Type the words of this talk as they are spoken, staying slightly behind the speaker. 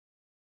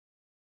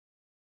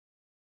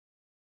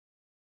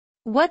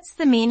What's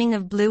the meaning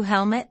of blue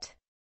helmet?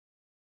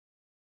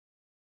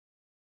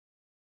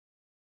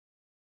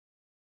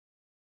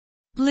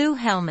 Blue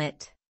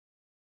helmet.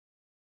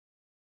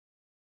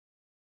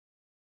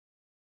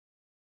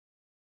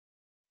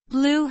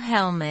 Blue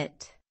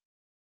helmet.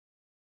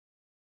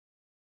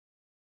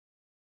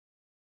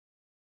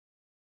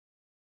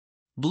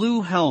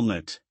 Blue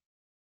helmet.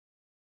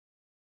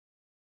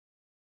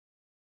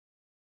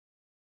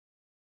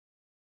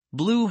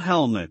 Blue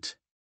helmet.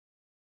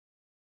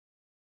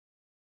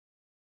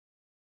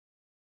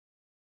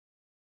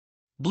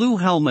 Blue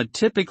helmet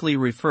typically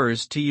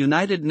refers to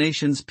United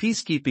Nations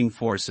peacekeeping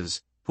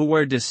forces, who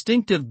wear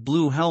distinctive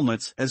blue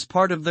helmets as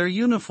part of their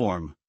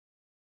uniform.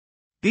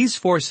 These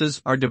forces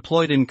are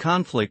deployed in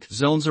conflict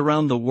zones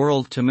around the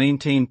world to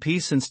maintain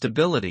peace and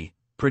stability,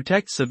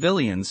 protect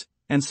civilians,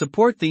 and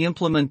support the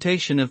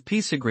implementation of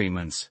peace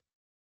agreements.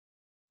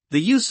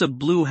 The use of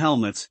blue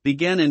helmets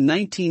began in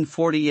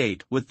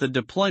 1948 with the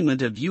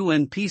deployment of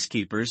UN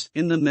peacekeepers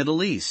in the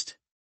Middle East.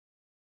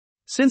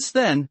 Since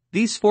then,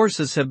 these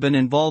forces have been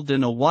involved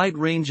in a wide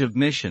range of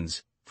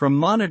missions, from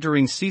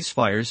monitoring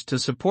ceasefires to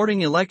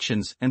supporting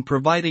elections and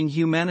providing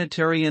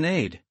humanitarian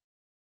aid.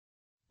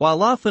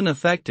 While often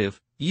effective,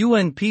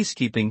 UN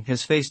peacekeeping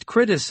has faced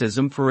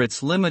criticism for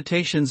its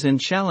limitations and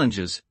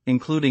challenges,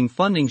 including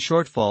funding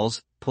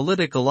shortfalls,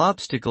 political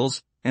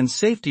obstacles, and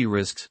safety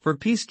risks for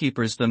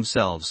peacekeepers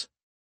themselves.